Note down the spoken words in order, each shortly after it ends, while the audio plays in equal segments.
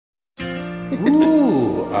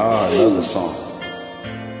Ooh, I love the song.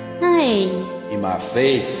 Hey. Be my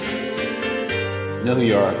favorite. New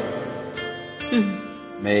York.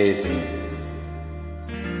 Amazing.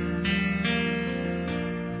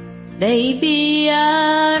 Baby,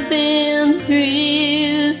 I've been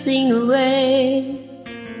drifting away,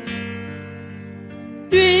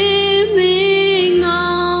 dreaming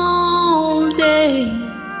all day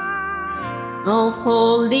of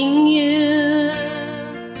holding you,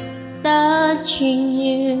 touching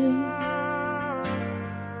you.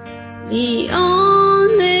 The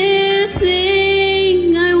only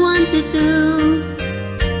thing I want to do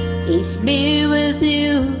is be with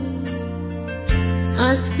you,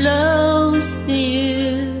 as close to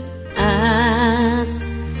you as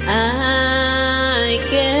I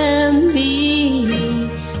can be.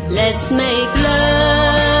 Let's make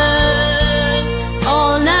love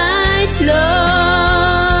all night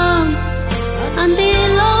long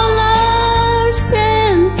until all our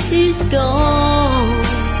strength is gone.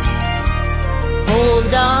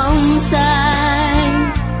 Hold on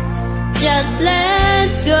tight, just let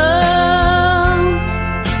go.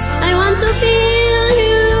 I want to feel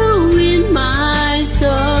you in my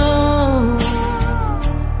soul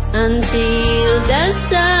until the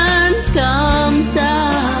sun comes up.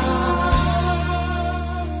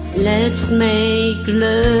 Let's make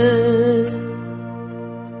love.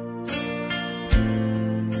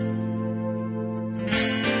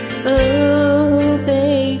 Oh,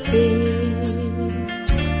 baby.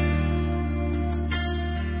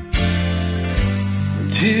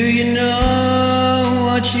 Do you know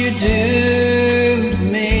what you do to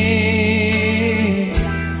me?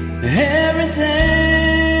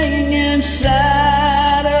 Everything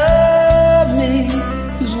inside of me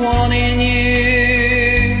is wanting you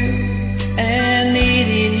and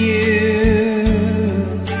needing you.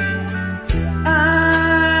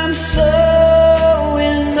 I'm so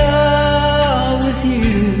in love with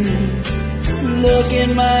you. Look in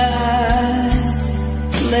my eyes,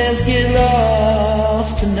 let's get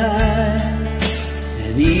lost tonight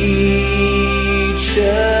and each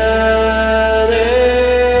other.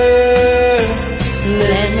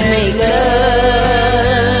 Let's make love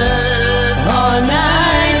all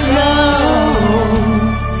night long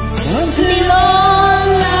until all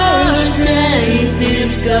our strength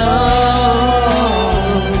is gone.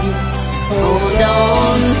 Hold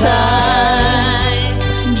on tight,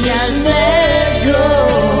 just let go.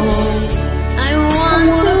 I want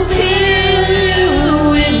to feel you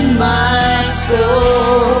in my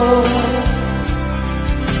soul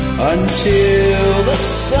until the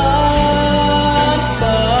sun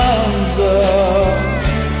comes up.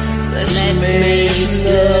 Let's make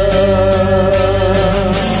love.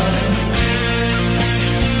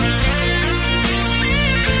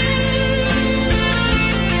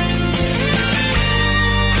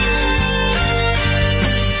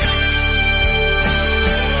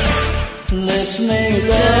 Let's make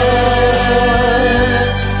love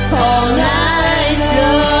all night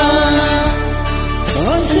long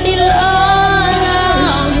until all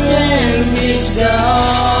our strength is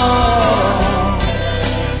gone.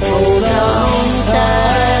 Hold on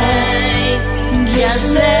tight, just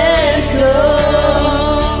let go.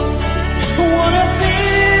 I wanna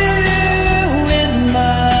feel you in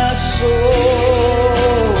my soul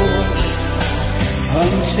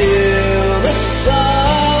until the sun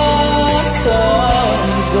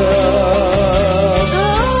comes up.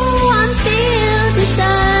 Oh, until the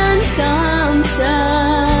sun comes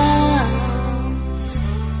up.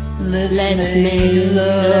 Let's make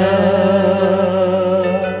love.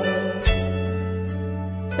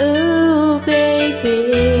 Oh, baby.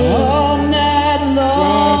 All night long.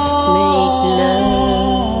 Let's make love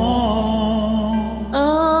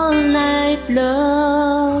all night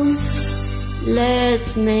long.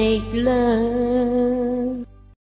 Let's make love.